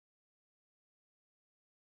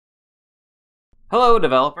Hello,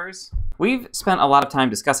 developers! We've spent a lot of time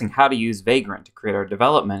discussing how to use Vagrant to create our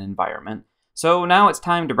development environment, so now it's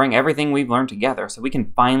time to bring everything we've learned together so we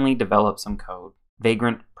can finally develop some code.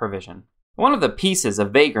 Vagrant Provision. One of the pieces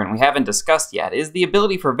of Vagrant we haven't discussed yet is the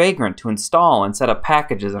ability for Vagrant to install and set up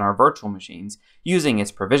packages in our virtual machines using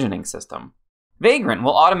its provisioning system. Vagrant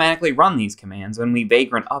will automatically run these commands when we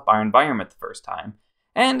Vagrant up our environment the first time,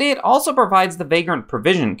 and it also provides the Vagrant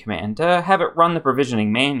Provision command to have it run the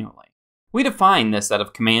provisioning manually. We define this set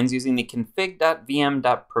of commands using the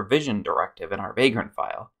config.vm.provision directive in our Vagrant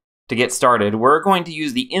file. To get started, we're going to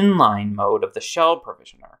use the inline mode of the shell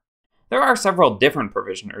provisioner. There are several different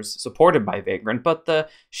provisioners supported by Vagrant, but the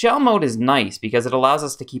shell mode is nice because it allows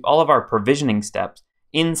us to keep all of our provisioning steps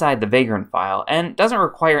inside the Vagrant file and doesn't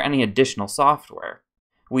require any additional software.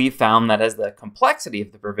 We've found that as the complexity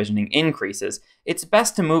of the provisioning increases, it's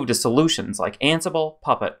best to move to solutions like Ansible,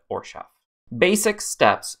 Puppet, or Chef. Basic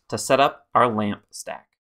steps to set up our LAMP stack.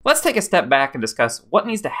 Let's take a step back and discuss what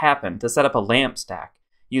needs to happen to set up a LAMP stack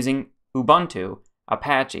using Ubuntu,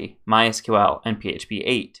 Apache, MySQL, and PHP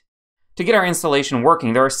 8. To get our installation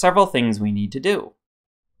working, there are several things we need to do.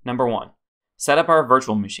 Number 1, set up our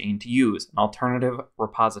virtual machine to use an alternative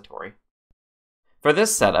repository. For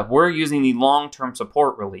this setup, we're using the long-term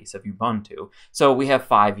support release of Ubuntu, so we have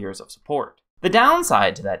 5 years of support. The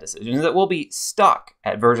downside to that decision is that we'll be stuck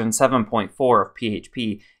at version 7.4 of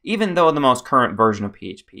PHP, even though the most current version of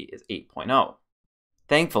PHP is 8.0.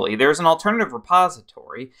 Thankfully, there's an alternative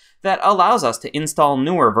repository that allows us to install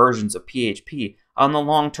newer versions of PHP on the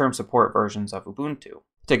long-term support versions of Ubuntu.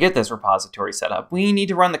 To get this repository set up, we need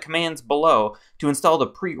to run the commands below to install the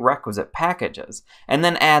prerequisite packages, and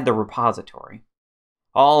then add the repository.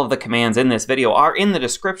 All of the commands in this video are in the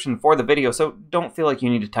description for the video, so don't feel like you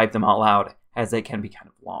need to type them out loud, as they can be kind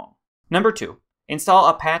of long. Number 2, install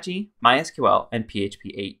Apache, MySQL, and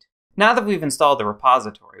PHP 8. Now that we've installed the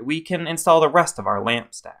repository, we can install the rest of our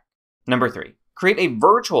LAMP stack. Number 3, create a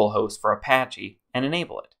virtual host for Apache and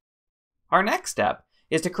enable it. Our next step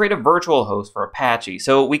is to create a virtual host for Apache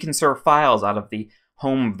so we can serve files out of the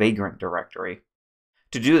home Vagrant directory.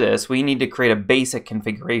 To do this, we need to create a basic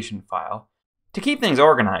configuration file. To keep things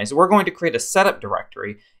organized, we're going to create a setup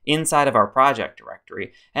directory inside of our project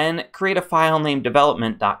directory and create a file named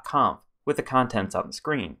development.conf with the contents on the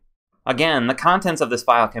screen. Again, the contents of this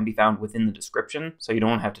file can be found within the description, so you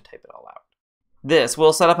don't have to type it all out. This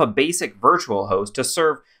will set up a basic virtual host to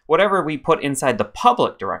serve whatever we put inside the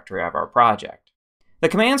public directory of our project. The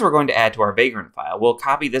commands we're going to add to our Vagrant file will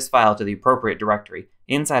copy this file to the appropriate directory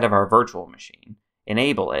inside of our virtual machine,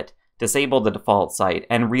 enable it, disable the default site,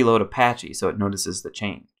 and reload Apache so it notices the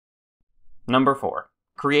change. Number 4,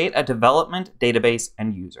 create a development database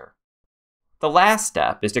and user. The last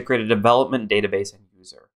step is to create a development database and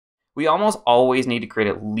user. We almost always need to create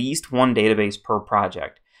at least one database per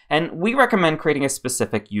project, and we recommend creating a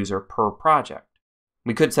specific user per project.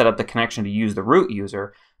 We could set up the connection to use the root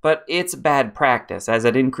user, but it's bad practice as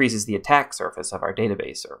it increases the attack surface of our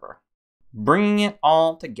database server. Bringing it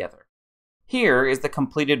all together. Here is the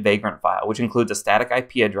completed Vagrant file, which includes a static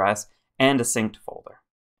IP address and a synced folder.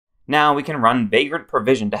 Now we can run Vagrant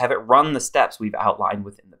Provision to have it run the steps we've outlined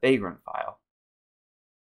within the Vagrant file.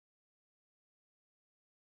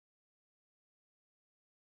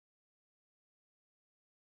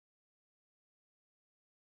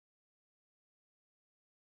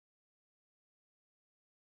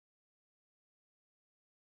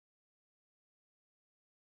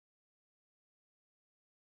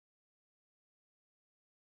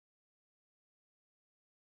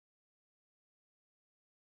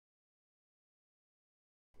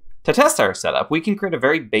 To test our setup, we can create a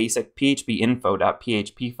very basic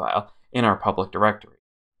phpinfo.php file in our public directory.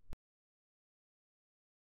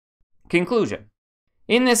 Conclusion.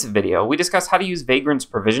 In this video, we discussed how to use Vagrant's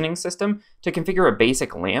provisioning system to configure a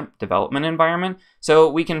basic LAMP development environment so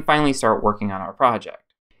we can finally start working on our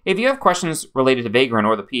project. If you have questions related to Vagrant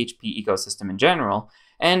or the PHP ecosystem in general,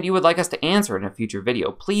 and you would like us to answer in a future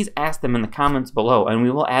video, please ask them in the comments below and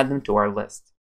we will add them to our list.